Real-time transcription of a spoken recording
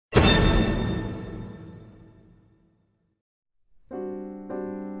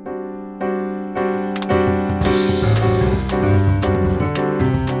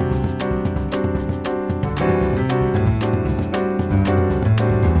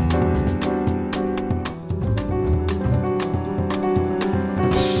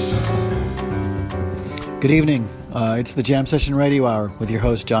Good evening. It's the Jam Session Radio Hour with your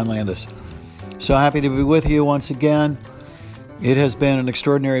host, John Landis. So happy to be with you once again. It has been an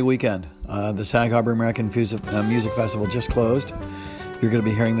extraordinary weekend. The Sag Harbor American Music Festival just closed. You're going to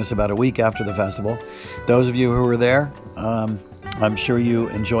be hearing this about a week after the festival. Those of you who were there, I'm sure you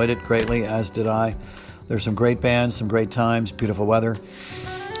enjoyed it greatly, as did I. There's some great bands, some great times, beautiful weather.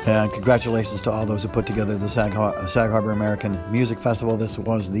 And congratulations to all those who put together the Sag Harbor American Music Festival. This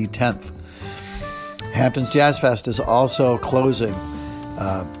was the 10th. Hampton's Jazz Fest is also closing.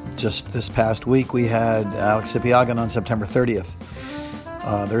 Just this past week, we had Alex Sipiagin on September 30th.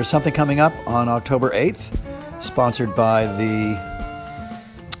 There is something coming up on October 8th, sponsored by the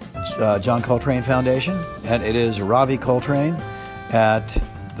John Coltrane Foundation, and it is Ravi Coltrane at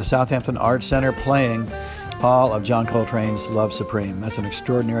the Southampton Arts Center playing all of John Coltrane's Love Supreme. That's an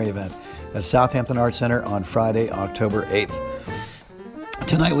extraordinary event at Southampton Arts Center on Friday, October 8th.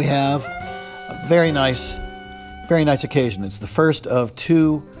 Tonight we have a very nice occasion. It's the first of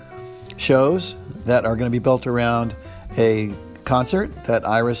two shows that are going to be built around a concert that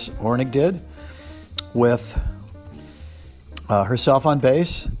Iris Ornig did with herself on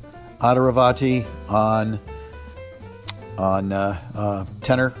bass, Ada Ravati on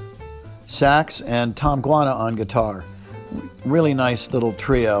tenor sax, and Tom Guana on guitar. Really nice little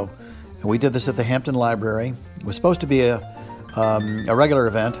trio. And we did this at the Hampton Library. It was supposed to be a regular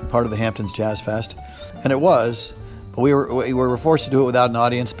event, part of the Hampton's Jazz Fest, and it was, but we were forced to do it without an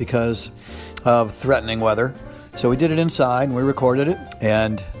audience because of threatening weather. So we did it inside and we recorded it,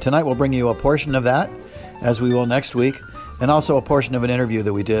 and tonight we'll bring you a portion of that, as we will next week, and also a portion of an interview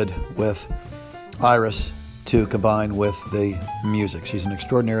that we did with Iris to combine with the music. She's an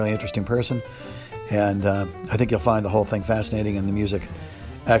extraordinarily interesting person, and I think you'll find the whole thing fascinating and the music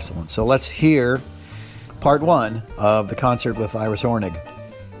excellent. So let's hear part one of the concert with Iris Ornig.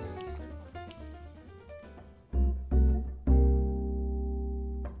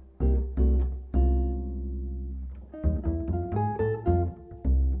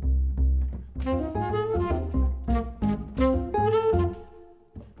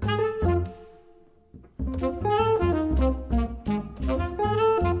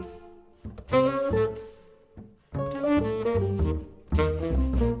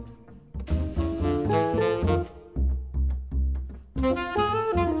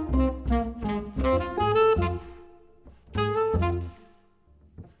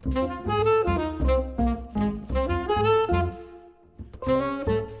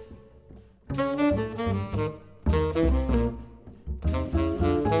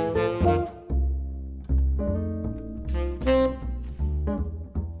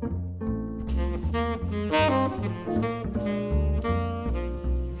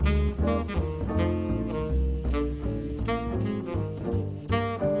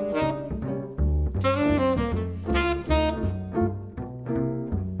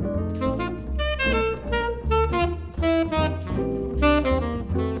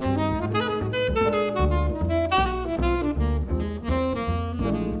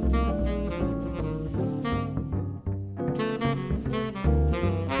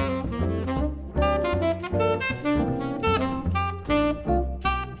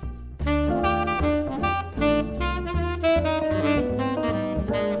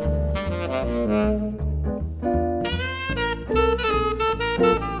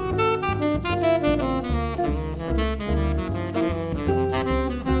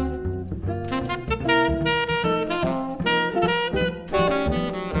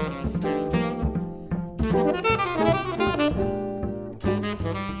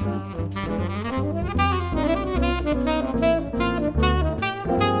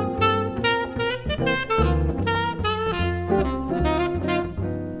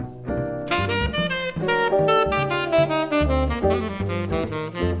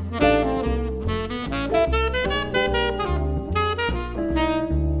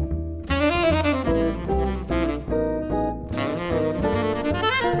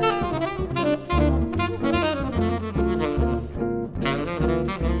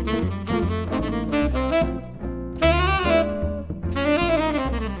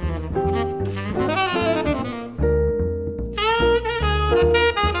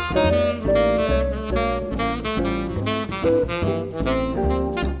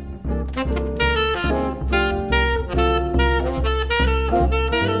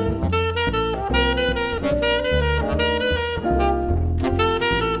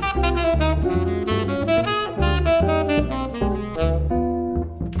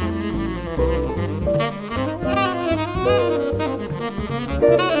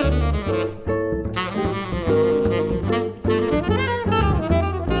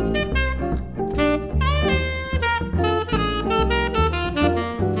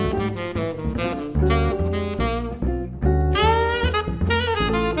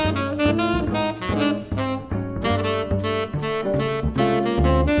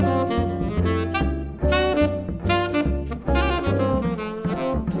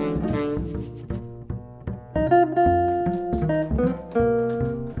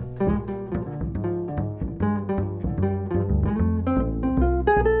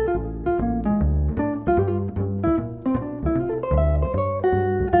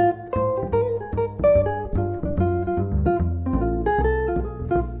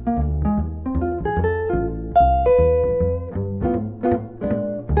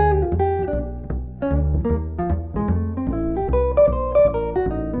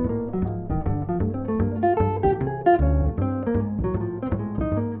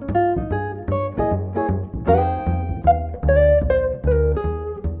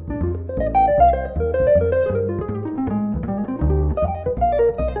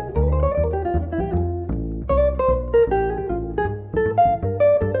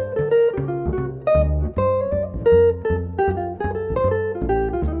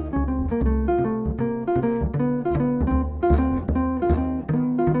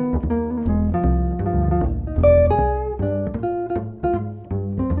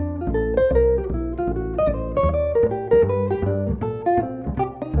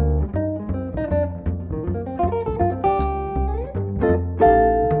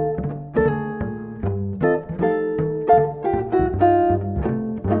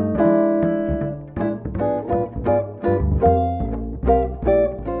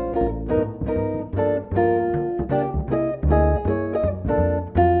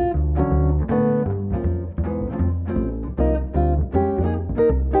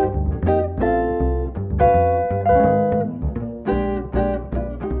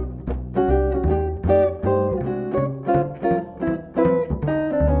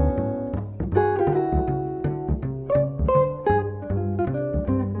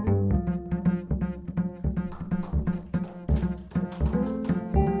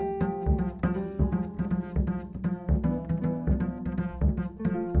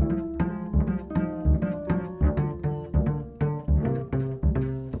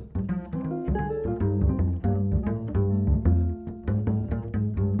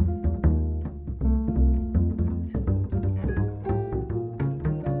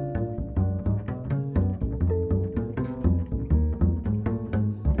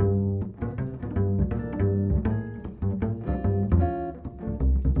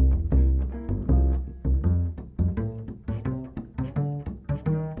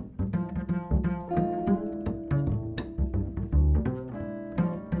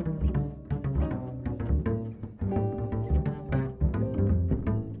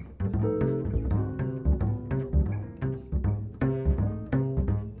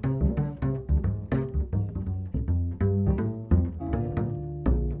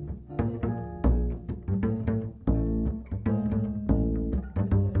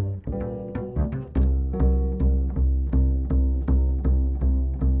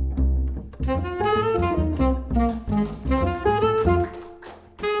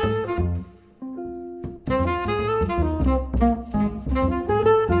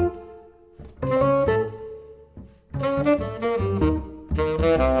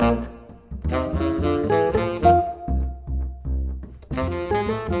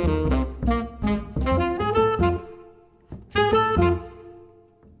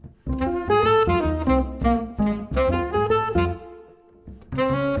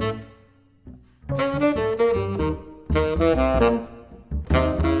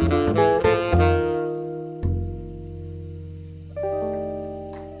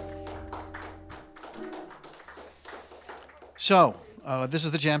 So, this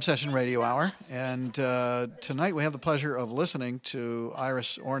is the Jam Session Radio Hour, and tonight we have the pleasure of listening to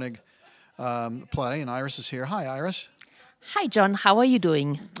Iris Ornig play, and Iris is here. Hi, Iris. Hi, John. How are you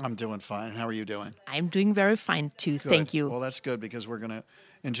doing? I'm doing fine. How are you doing? I'm doing very fine, too. Good. Thank you. Well, that's good because we're going to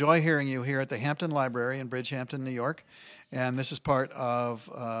enjoy hearing you here at the Hampton Library in Bridgehampton, New York, and this is part of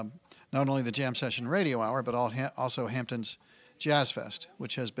not only the Jam Session Radio Hour, but also Hampton's Jazz Fest,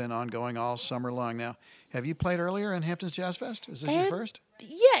 which has been ongoing all summer long now. Have you played earlier in Hampton's Jazz Fest? Is this your first?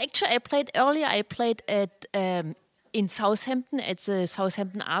 Yeah, actually, I played earlier. I played at in Southampton at the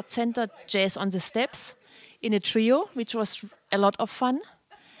Southampton Arts Centre, Jazz on the Steps, in a trio, which was a lot of fun.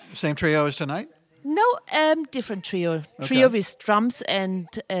 Same trio as tonight? No, different trio. Trio with drums and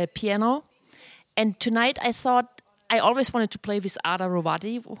piano. And tonight I thought I always wanted to play with Ada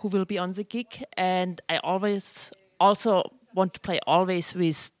Rovati, who will be on the gig, and I always also want to play always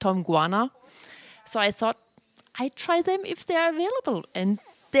with Tom Guana. So I thought I'd try them if they're available. And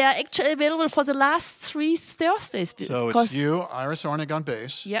they are actually available for the last 3 Thursdays. So it's you, Iris Ornig on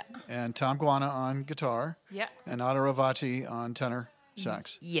bass, yeah, and Tom Guana on guitar, yeah, and Ada Rovati on tenor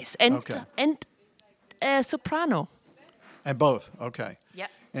sax. Yes, and soprano. And both, okay. Yeah.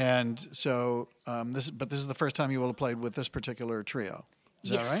 And so this is the first time you will have played with this particular trio.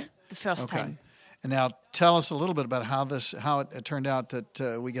 Is that right? The first time. And now tell us a little bit about how it turned out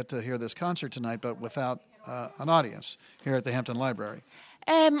that we get to hear this concert tonight, but without an audience here at the Hampton Library.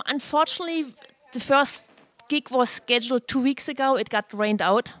 Unfortunately, the first gig was scheduled 2 weeks ago. It got rained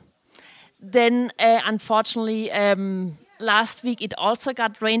out. Then, unfortunately, last week it also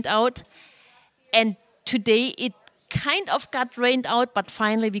got rained out. And today it kind of got rained out, but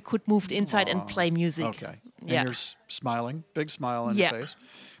finally we could move inside and play music. Okay. And you're smiling, big smile on your face,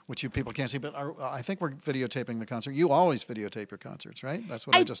 which you people can't see. But I think we're videotaping the concert. You always videotape your concerts, right? That's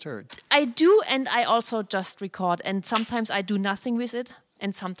what I just heard. I do, and I also just record. And sometimes I do nothing with it,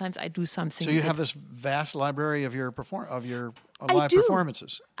 and sometimes I do something. So you have this vast library of your live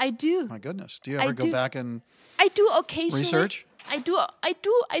performances. I do. My goodness. Do you ever go back and I do occasionally. Research? I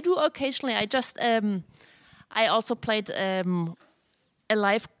do occasionally. I just I also played a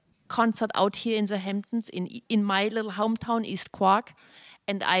live concert out here in the Hamptons in my little hometown, East Quark,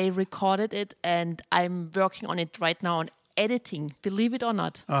 and I recorded it, and I'm working on it right now on editing. Believe it or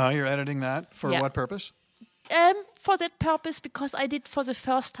not. You're editing that for what purpose? For that purpose, because I did for the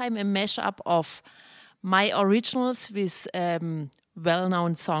first time a mashup of my originals with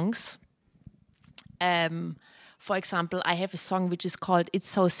well-known songs. For example, I have a song which is called "It's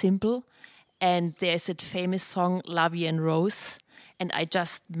So Simple," and there's that famous song "La Vie en Rose," and I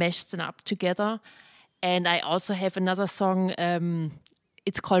just mashed them up together. And I also have another song.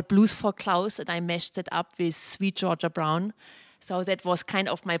 It's called "Blues for Klaus," and I mashed it up with Sweet Georgia Brown. So that was kind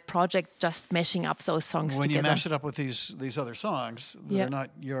of my project, just mashing up those songs when together. When you mash it up with these other songs that are not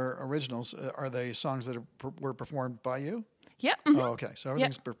your originals, are they songs that were performed by you? Yeah. Mm-hmm. Oh, okay. So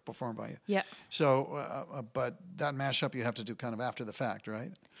everything's performed by you. Yeah. So, but that mashup you have to do kind of after the fact,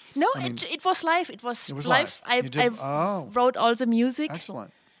 right? No, it was live. It was live. I wrote all the music.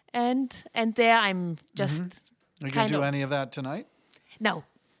 Excellent. And there I'm just. Are you going to do any of that tonight? No.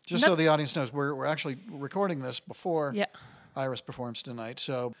 Just so the audience knows, we're actually recording this before Iris performs tonight.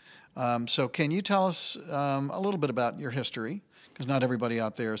 So, so can you tell us a little bit about your history? Because not everybody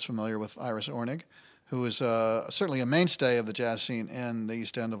out there is familiar with Iris Ornig, who is certainly a mainstay of the jazz scene in the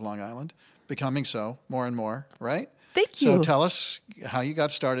East End of Long Island, becoming so more and more, right? Thank you. So tell us how you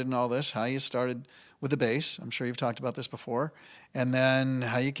got started in all this, how you started with the bass. I'm sure you've talked about this before. And then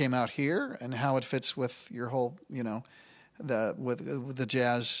how you came out here and how it fits with your whole, with the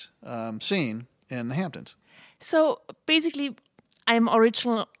jazz scene in the Hamptons. So basically, I'm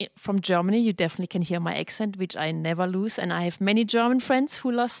original from Germany. You definitely can hear my accent, which I never lose. And I have many German friends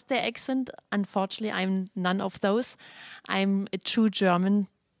who lost their accent. Unfortunately, I'm none of those. I'm a true German,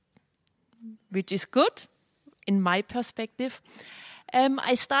 which is good in my perspective.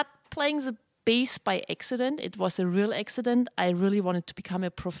 I started playing the bass by accident. It was a real accident. I really wanted to become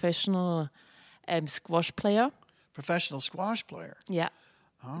a professional squash player. Professional squash player? Yeah.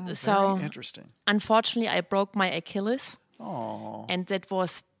 Oh, so very interesting. Unfortunately, I broke my Achilles. Oh. And that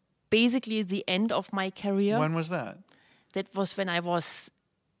was basically the end of my career. When was that? That was when I was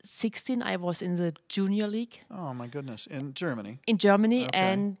 16. I was in the junior league. Oh my goodness! In Germany. In Germany,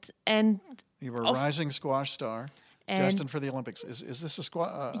 okay. and you were a rising squash star, destined for the Olympics. Is this a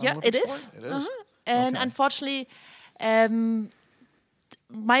squash? Yeah, Olympic it is. Sport? It is. Uh-huh. And unfortunately,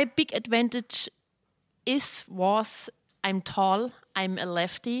 my big advantage was I'm tall. I'm a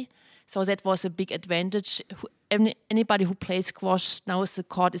lefty, so that was a big advantage. Anybody who plays squash knows the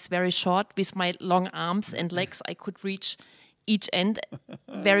court is very short. With my long arms and legs, I could reach each end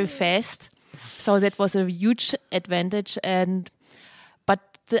very fast. So that was a huge advantage. But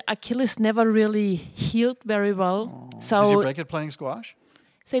the Achilles never really healed very well. Oh. So did you break it playing squash?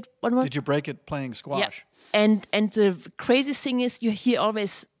 Say it one more. Did you break it playing squash? Yeah. And the crazy thing is you hear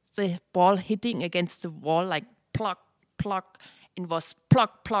always the ball hitting against the wall like pluck, pluck. It was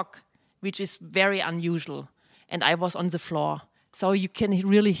pluck, pluck, which is very unusual. And I was on the floor. So you can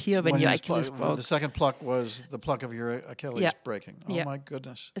really hear when your Achilles broke. The second pluck was the pluck of your Achilles breaking. Oh, my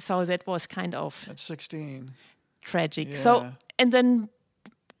goodness. So that was kind of... At 16. Tragic. Yeah. So, and then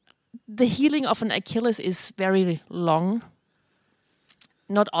the healing of an Achilles is very long.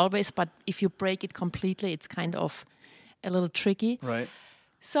 Not always, but if you break it completely, it's kind of a little tricky. Right.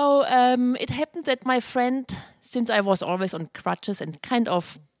 So it happened that my friend, since I was always on crutches and kind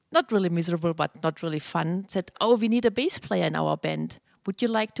of not really miserable, but not really fun, said, "Oh, we need a bass player in our band. Would you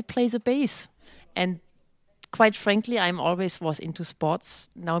like to play the bass?" And quite frankly, I'm always was into sports.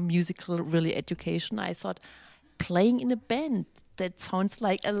 Now musical, really education. I thought, playing in a band, that sounds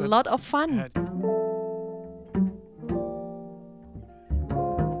like a lot of fun.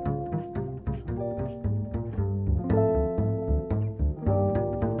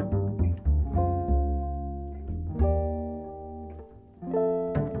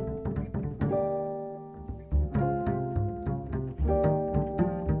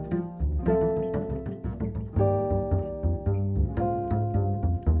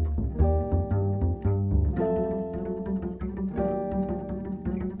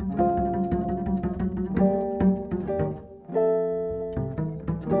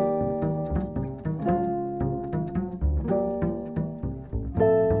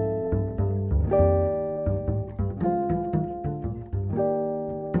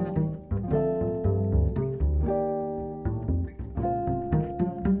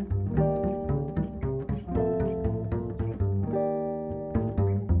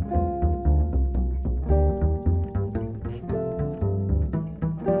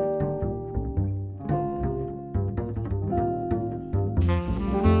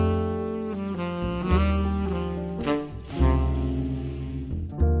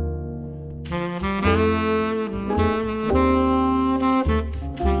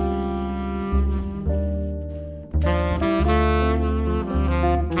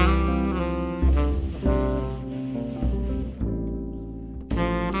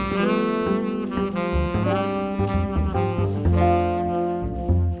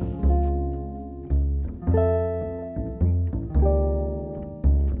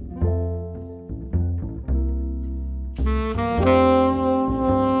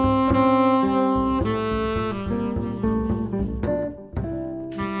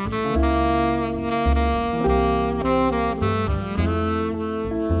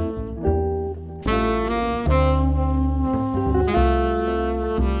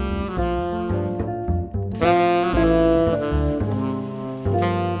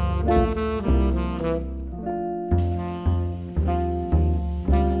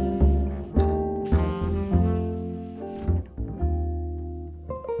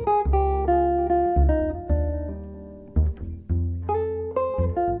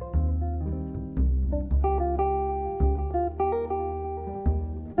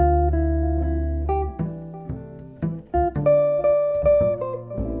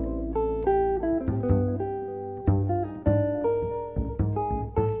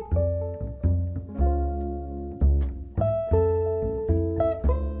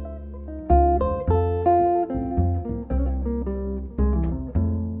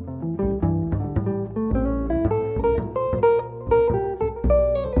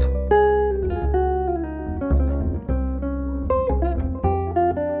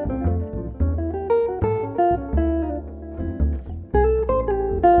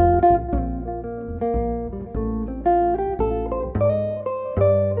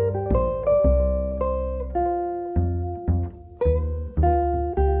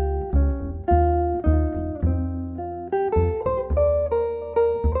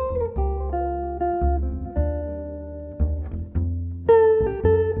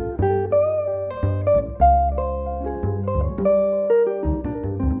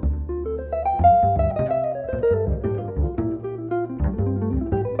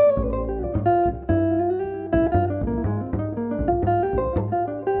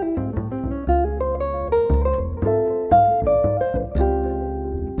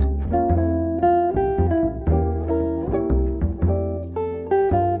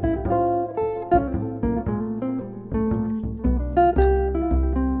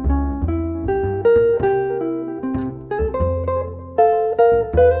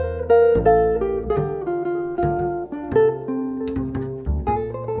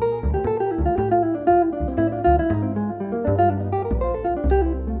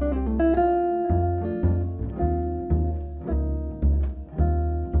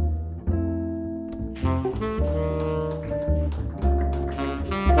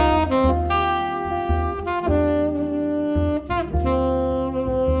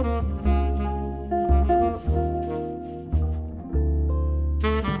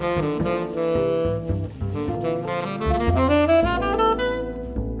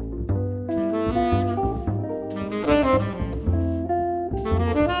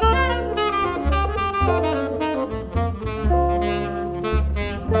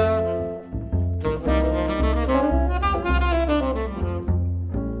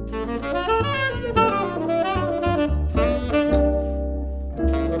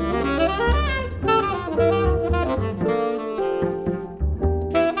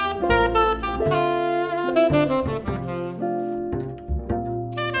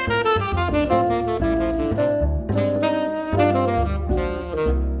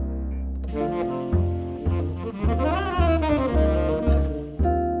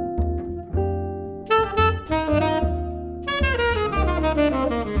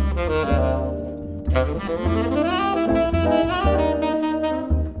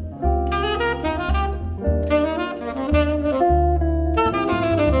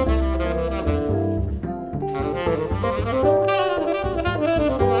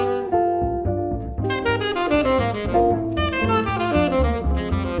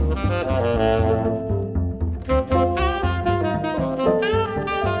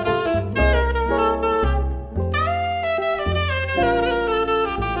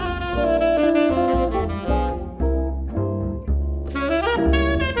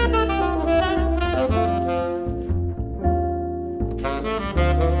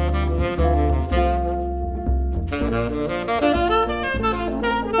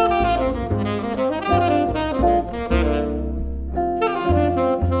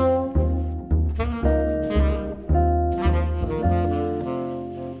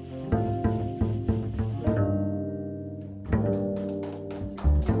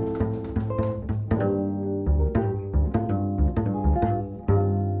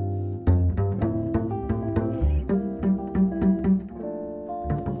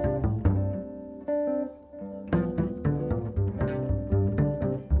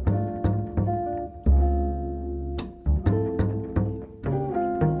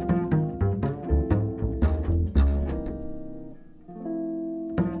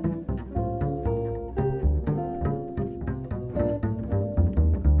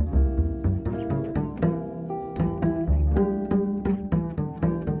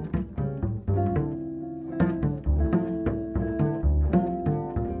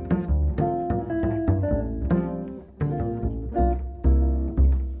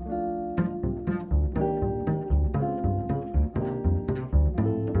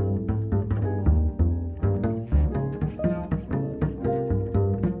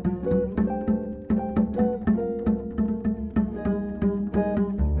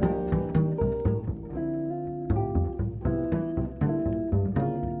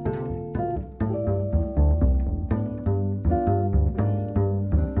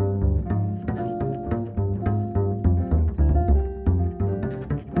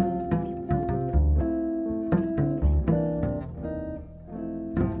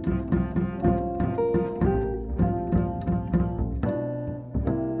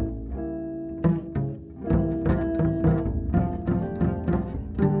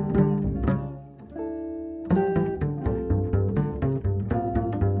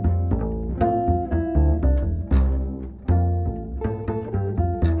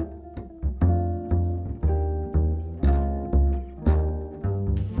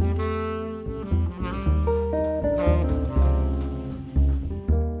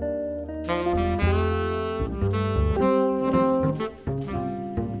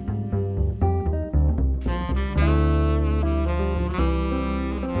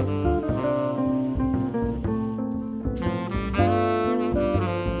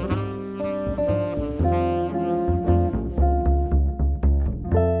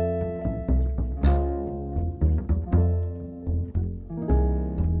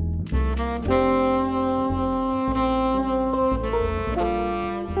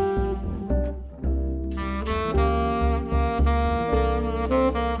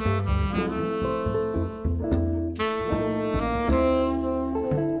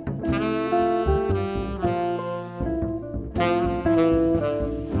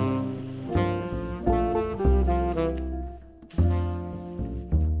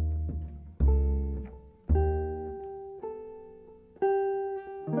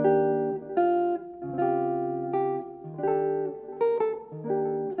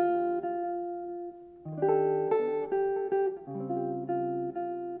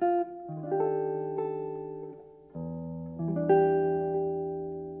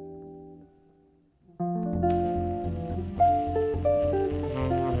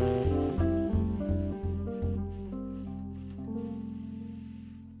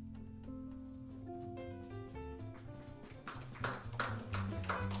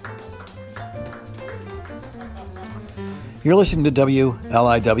 You're listening to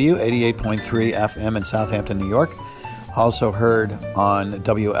WLIW 88.3 FM in Southampton, New York. Also heard on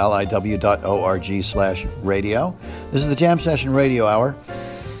WLIW.org/radio. This is the Jam Session Radio Hour,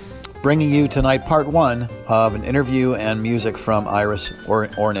 bringing you tonight part one of an interview and music from Iris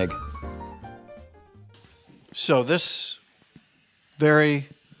Ornig. So this very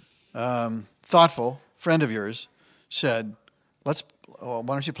thoughtful friend of yours said, why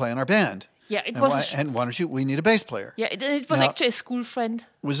don't you play in our band? Yeah, it was. And why don't you? We need a bass player. Yeah, it was actually a school friend.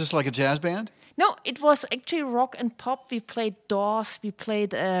 Was this like a jazz band? No, it was actually rock and pop. We played Doors. We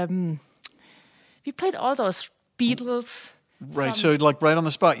played all those Beatles. Right. So, like right on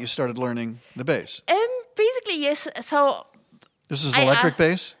the spot, you started learning the bass. Basically, yes. So this is electric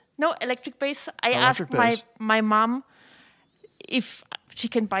bass. No, electric bass. I asked my mom if she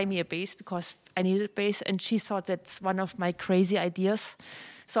can buy me a bass because I needed a bass, and she thought that's one of my crazy ideas.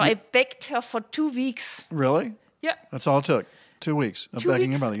 So I begged her for 2 weeks. Really? Yeah. That's all it took. 2 weeks of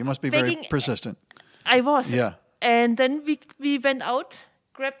begging your mother. You must be very persistent. I was. Yeah. And then we went out,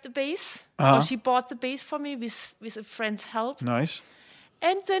 grabbed the bass. So she bought the bass for me with a friend's help. Nice.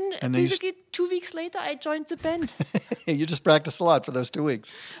 And then basically 2 weeks later, I joined the band. You just practiced a lot for those 2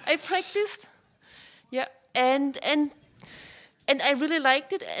 weeks. I practiced. Yeah. And I really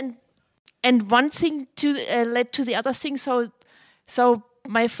liked it. And one thing led to the other thing. So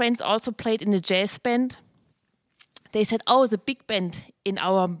my friends also played in a jazz band. They said, "Oh, the big band in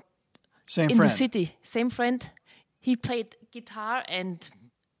the city, same friend. He played guitar and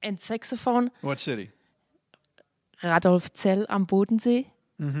saxophone." What city? Radolfzell am Bodensee,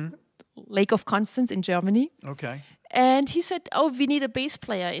 Lake of Constance in Germany. Okay. And he said, "Oh, we need a bass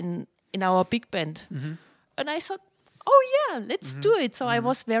player in our big band." And I thought, "Oh yeah, let's do it." So I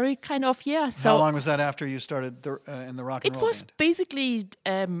was very kind of So how long was that after you started in the rock and roll band? It was basically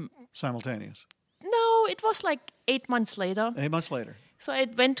simultaneous. No, it was like 8 months later. 8 months later. So I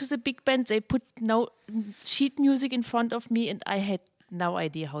went to the big band. They put sheet music in front of me, and I had no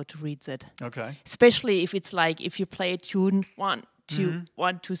idea how to read that. Okay. Especially if it's like if you play a tune 1, 2,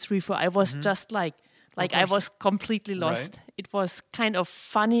 1, 2, 3, 4. I was just like I was completely lost. Right. It was kind of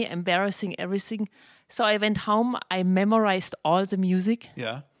funny, embarrassing, everything. So I went home. I memorized all the music.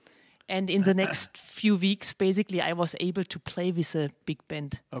 Yeah. And in the next few weeks, basically, I was able to play with a big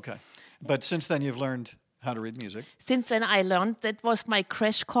band. Okay. But since then, you've learned how to read music. Since then, I learned. That was my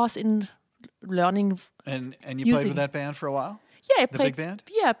crash course in learning And you music. played with that band for a while? Yeah, I played. The big band?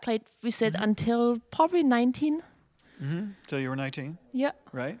 Yeah, I played with it until probably 19. Till you were 19? Yeah.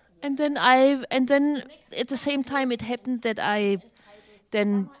 Right? And then at the same time, it happened that I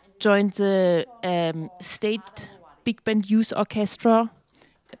then joined the state big band youth orchestra,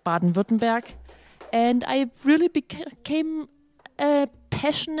 Baden-Württemberg, and I really became a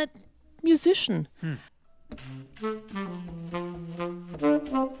passionate musician.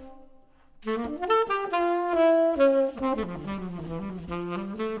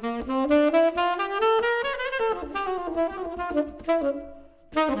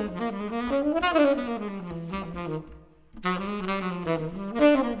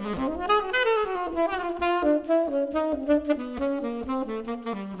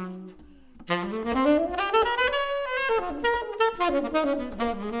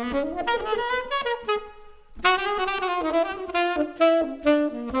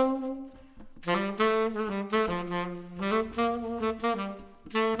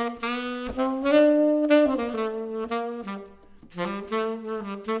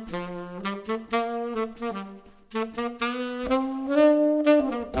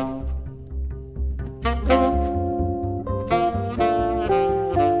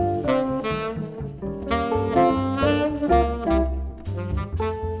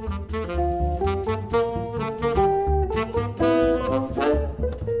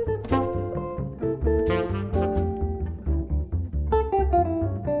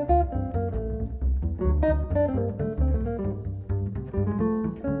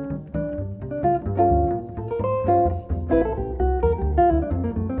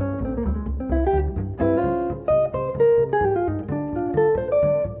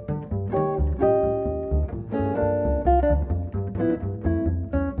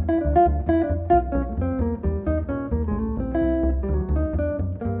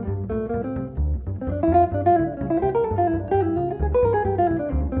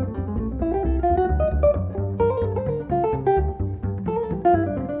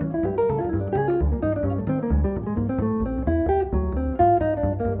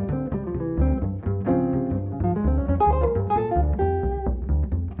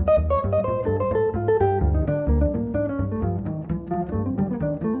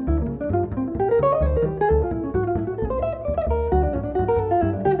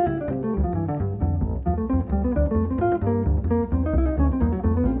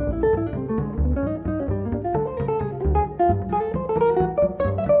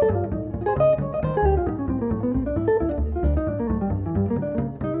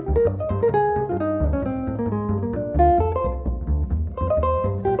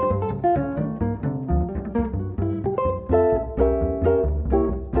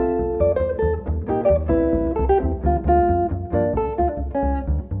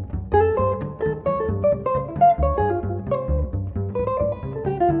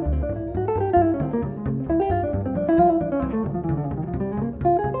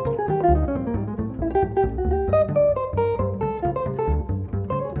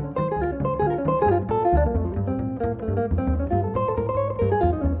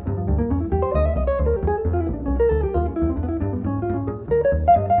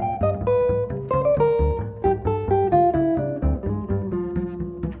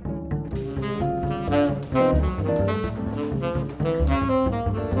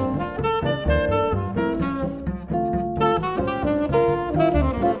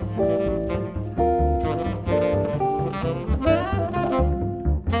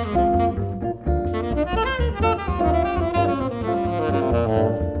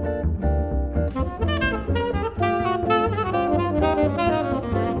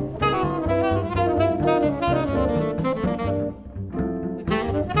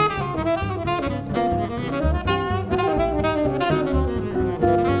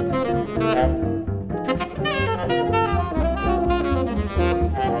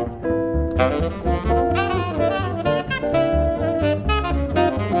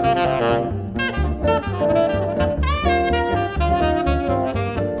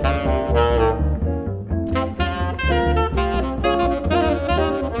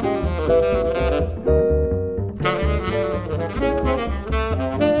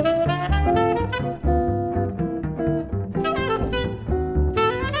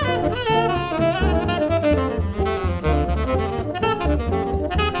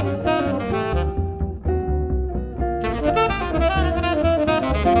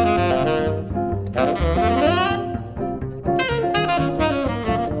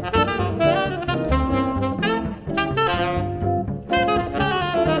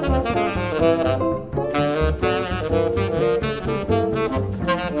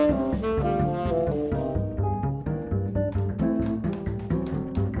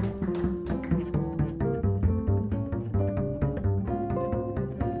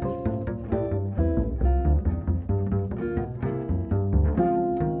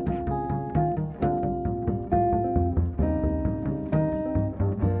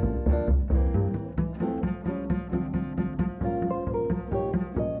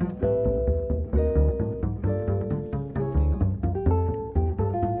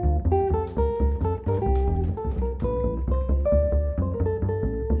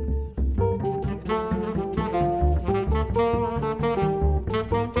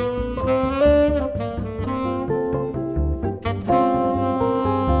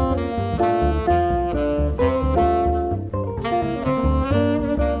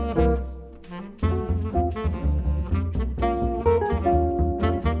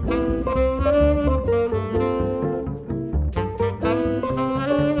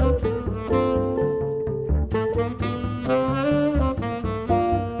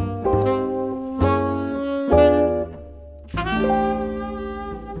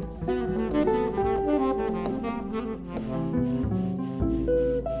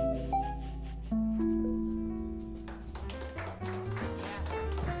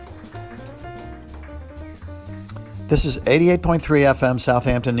 This is 88.3 FM,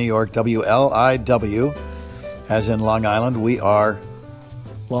 Southampton, New York, WLIW, as in Long Island. We are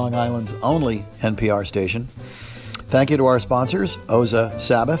Long Island's only NPR station. Thank you to our sponsors, Oza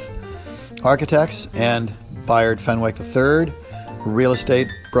Sabbath, Architects, and Bayard Fenwick III, real estate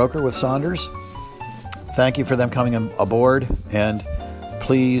broker with Saunders. Thank you for them coming aboard, and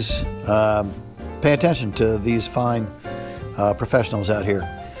please pay attention to these fine professionals out here.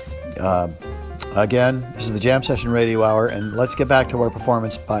 Again, this is the Jam Session Radio Hour, and let's get back to our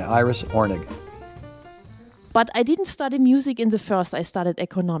performance by Iris Ornig. But I didn't study music in the first. I studied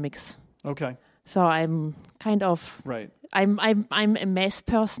economics. Okay. So I'm kind of right. I'm a math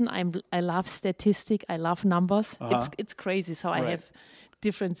person. I love statistics. I love numbers. It's crazy. So I have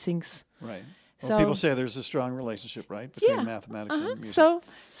different things. Right. Well, people say there's a strong relationship, right, between mathematics and music.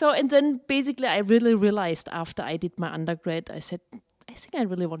 So and then basically I really realized after I did my undergrad, I said, I think I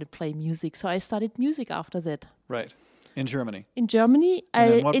really want to play music. So I studied music after that. Right. In Germany. In Germany.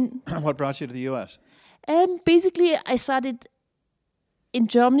 And then what brought you to the U.S.? Basically, I started in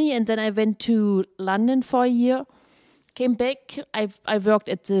Germany, and then I went to London for a year. Came back. I worked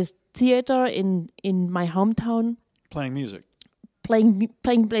at the theater in my hometown. Playing music. Playing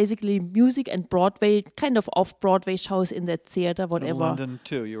basically music and Broadway, kind of off-Broadway shows in that theater, whatever. In London,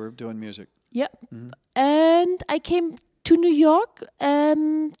 too, you were doing music. Yeah. Mm-hmm. And I came to New York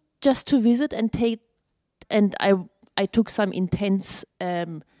just to visit and I took some intense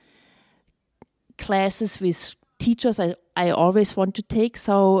classes with teachers I always want to take.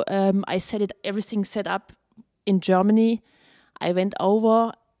 So I everything set up in Germany. I went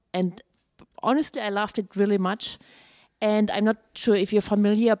over, and honestly, I loved it really much. And I'm not sure if you're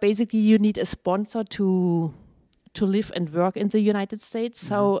familiar. Basically, you need a sponsor to live and work in the United States. Mm-hmm.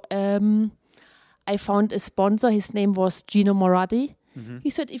 So I found a sponsor. His name was Gino Morardi. Mm-hmm. He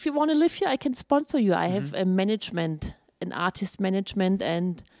said, if you want to live here, I can sponsor you. I have a management, an artist management,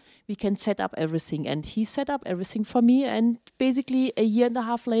 and we can set up everything. And he set up everything for me. And basically, a year and a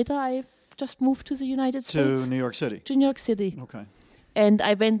half later, I just moved to the United States. To New York City? To New York City. Okay. And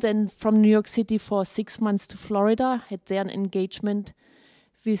I went then from New York City for 6 months to Florida, had there an engagement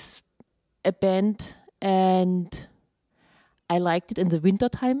with a band, and I liked it in the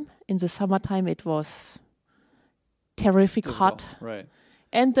wintertime. In the summertime, it was terrific hot. Right.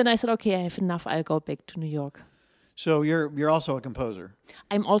 And then I said, okay, I have enough. I'll go back to New York. So you're also a composer.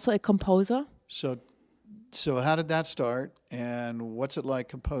 I'm also a composer. So how did that start? And what's it like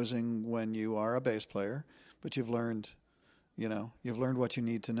composing when you are a bass player, but you've learned what you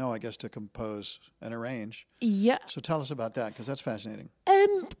need to know, I guess, to compose and arrange. Yeah. So tell us about that, because that's fascinating.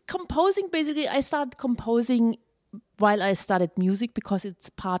 Composing, basically, I started composing while I studied music because it's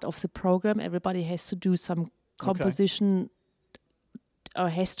part of the program. Everybody has to do some composition or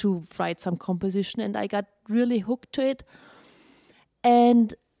has to write some composition, and I got really hooked to it.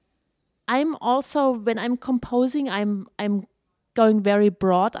 And I'm also, when I'm composing, I'm going very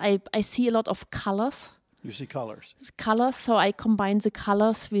broad. I see a lot of colors. You see colors. Colors, so I combine the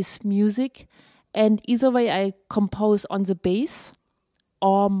colors with music, and either way I compose on the bass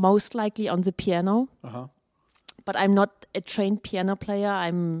or most likely on the piano. Uh-huh. But I'm not a trained piano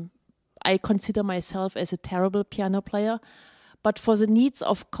player. I consider myself as a terrible piano player. But for the needs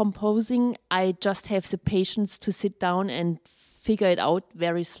of composing, I just have the patience to sit down and figure it out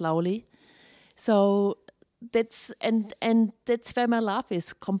very slowly. So that's where my love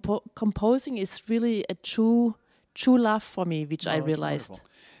is. Composing is really a true love for me, which I realized. Wonderful.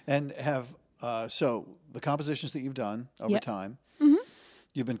 And have so the compositions that you've done over time,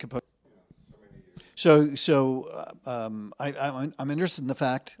 you've been composing. So I'm interested in the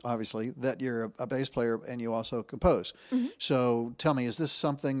fact, obviously, that you're a bass player and you also compose. Mm-hmm. So tell me, is this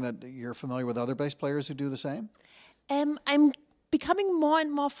something that you're familiar with other bass players who do the same? I'm becoming more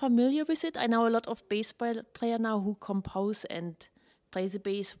and more familiar with it. I know a lot of bass player now who compose and play the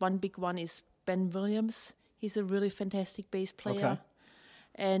bass. One big one is Ben Williams. He's a really fantastic bass player. Okay.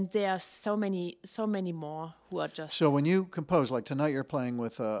 And there are so many more who are just... So when you compose, like tonight you're playing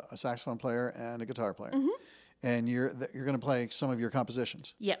with a saxophone player and a guitar player, and you're going to play some of your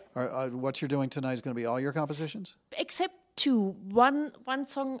compositions. Yeah. What you're doing tonight is going to be all your compositions? Except two. One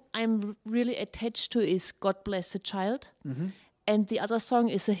song I'm really attached to is God Bless the Child. Mm-hmm. And the other song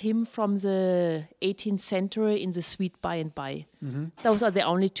is a hymn from the 18th century in the Sweet By and By. Mm-hmm. Those are the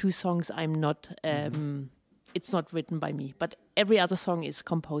only two songs I'm not... It's not written by me, but every other song is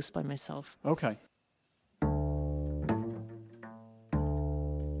composed by myself. Okay.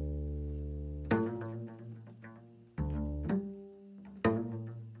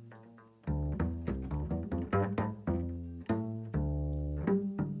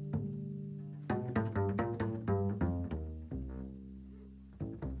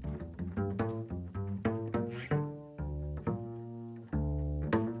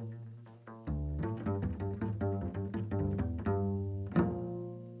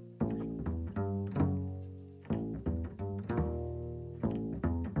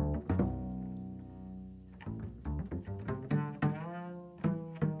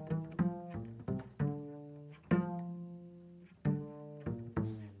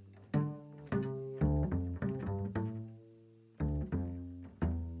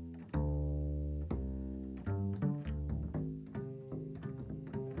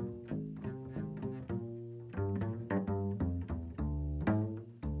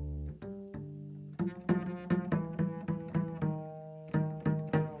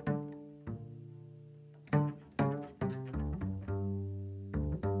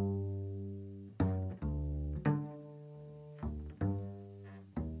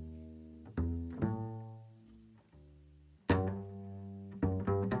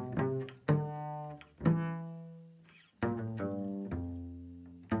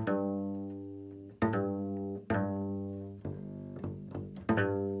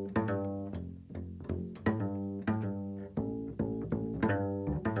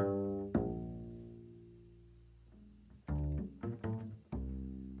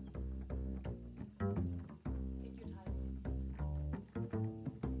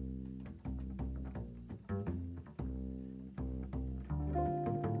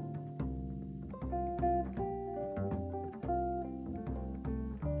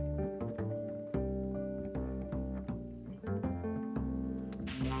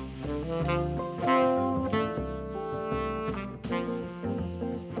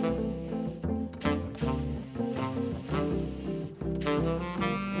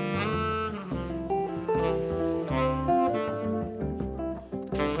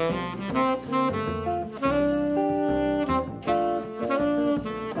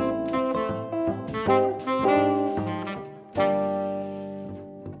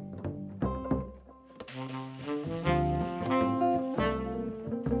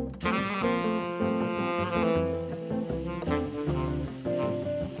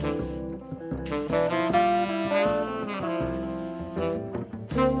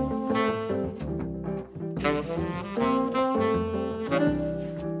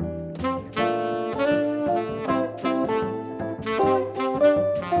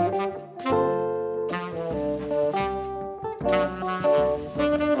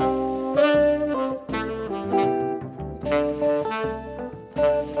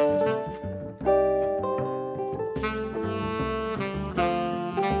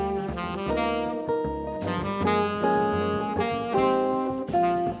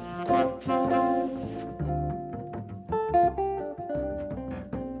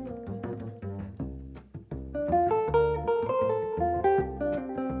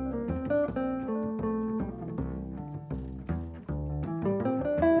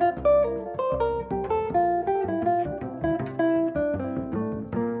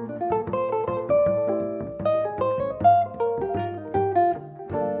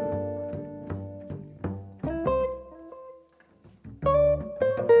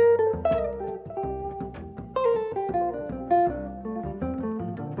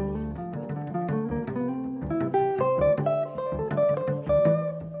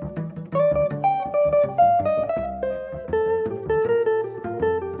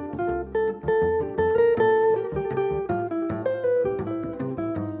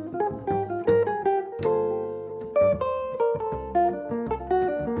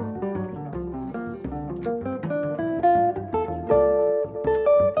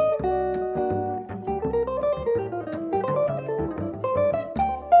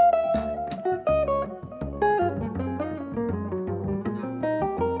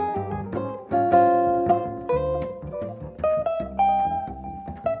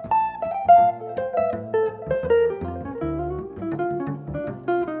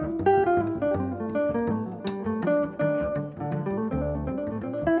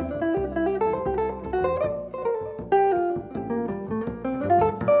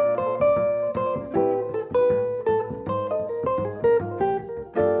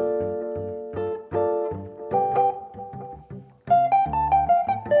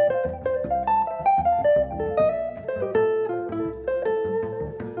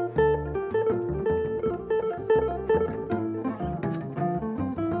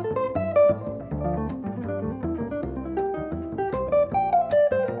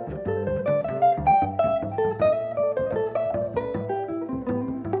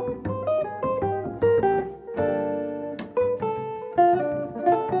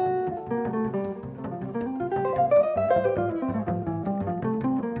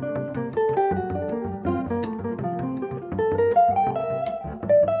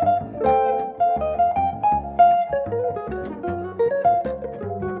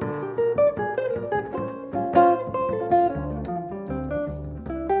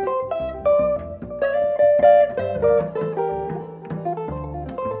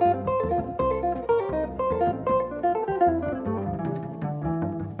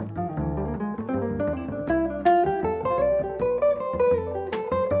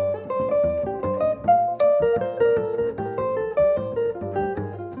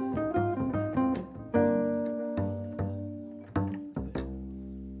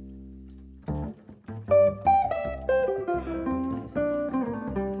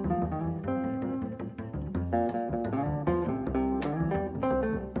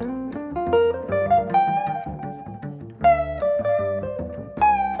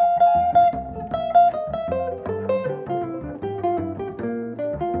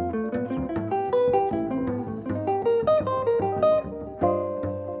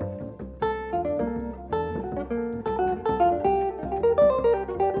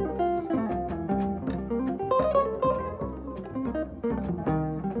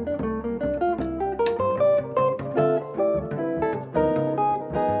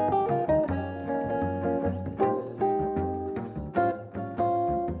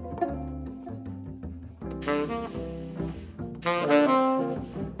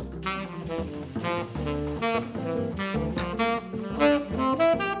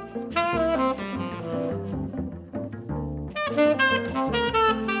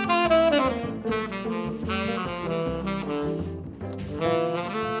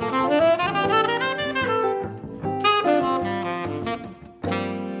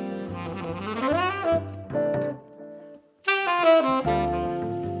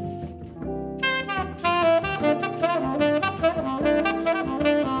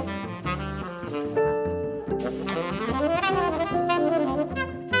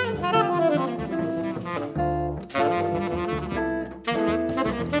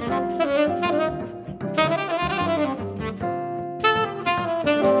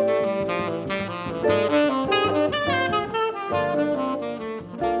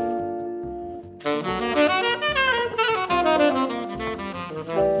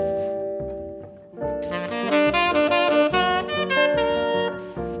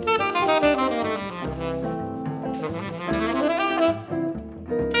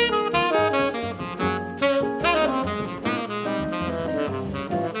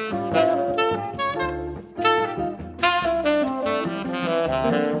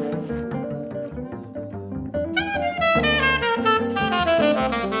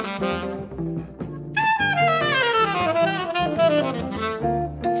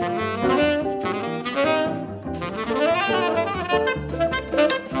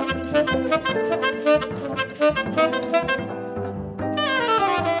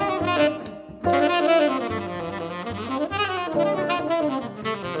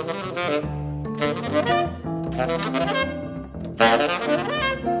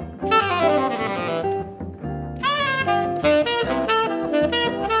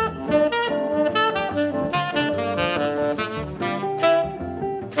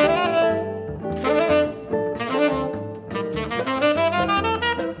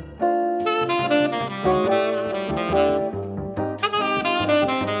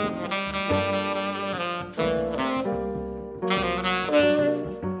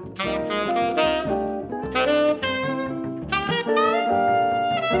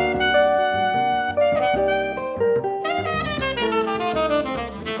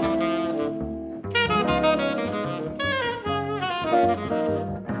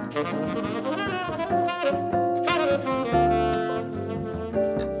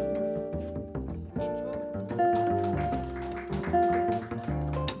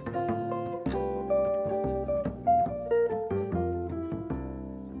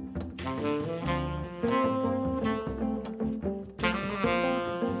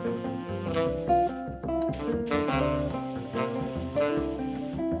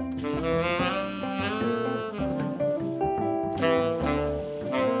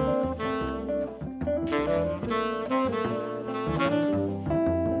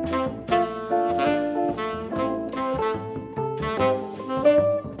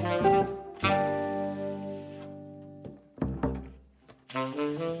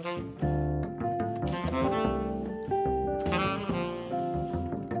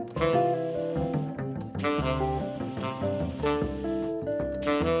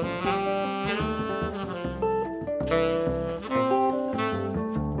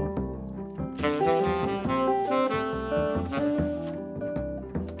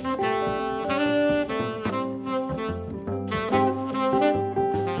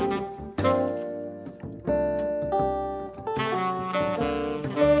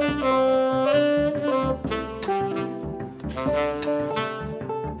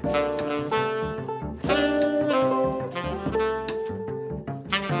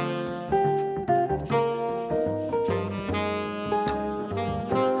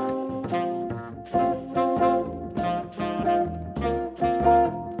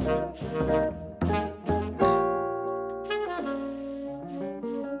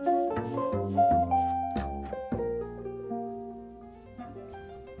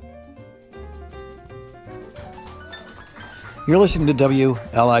 You're listening to WLIW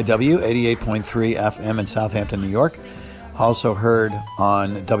 88.3 FM in Southampton, New York. Also heard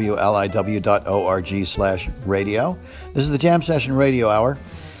on WLIW.org/radio. This is the Jam Session Radio Hour,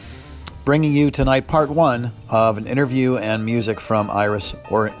 bringing you tonight part one of an interview and music from Iris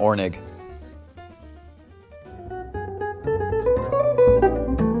Ornig.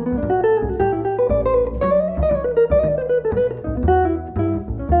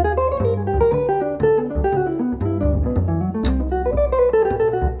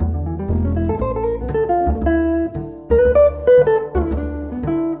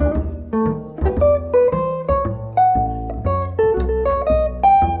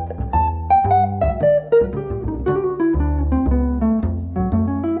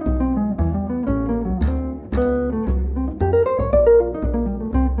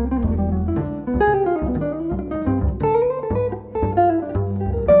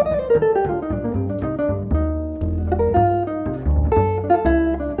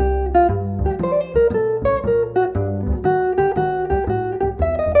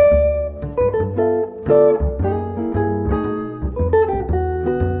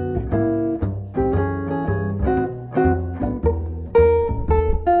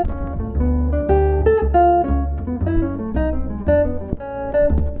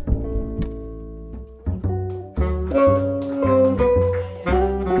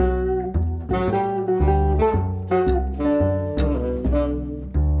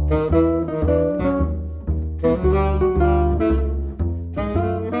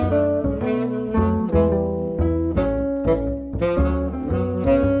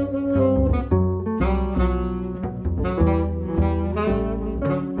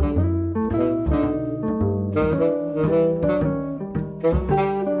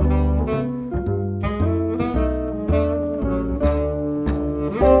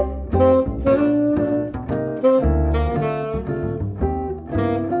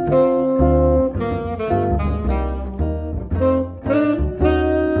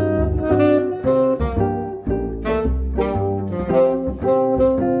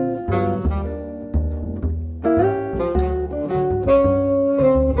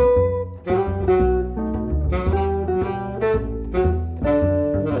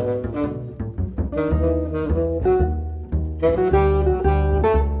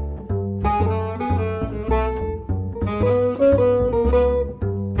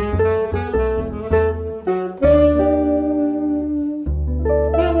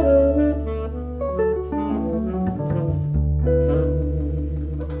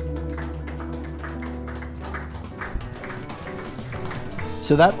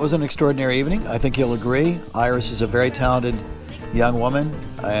 So that was an extraordinary evening. I think you'll agree. Iris is a very talented young woman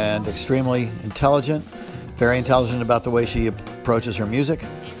and extremely intelligent, very intelligent about the way she approaches her music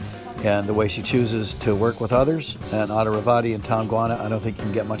and the way she chooses to work with others. And Ada Ravati and Tom Guana, I don't think you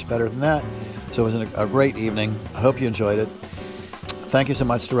can get much better than that. So it was a great evening. I hope you enjoyed it. Thank you so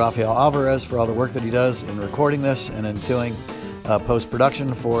much to Rafael Alvarez for all the work that he does in recording this and in doing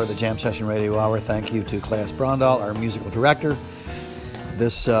post-production for the Jam Session Radio Hour. Thank you to Claes Brondal, our musical director.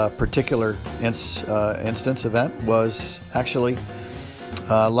 This particular instance event was actually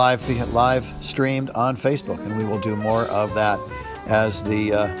live streamed on Facebook, and we will do more of that as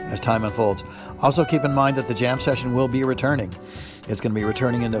time unfolds. Also, keep in mind that the Jam Session will be returning. It's going to be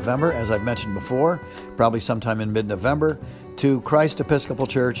returning in November, as I've mentioned before, probably sometime in mid-November, to Christ Episcopal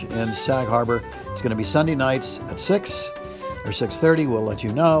Church in Sag Harbor. It's going to be Sunday nights at 6 or 6:30. We'll let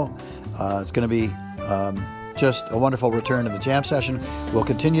you know. It's going to be just a wonderful return to the Jam Session. We'll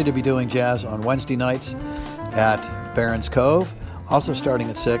continue to be doing jazz on Wednesday nights at Barron's Cove, also starting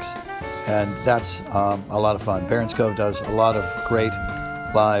at 6, and that's a lot of fun. Barron's Cove does a lot of great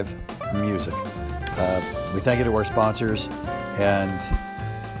live music. We thank you to our sponsors, and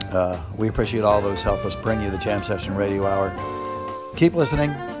we appreciate all those help us bring you the Jam Session Radio Hour. Keep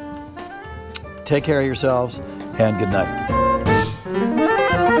listening. Take care of yourselves, and good night.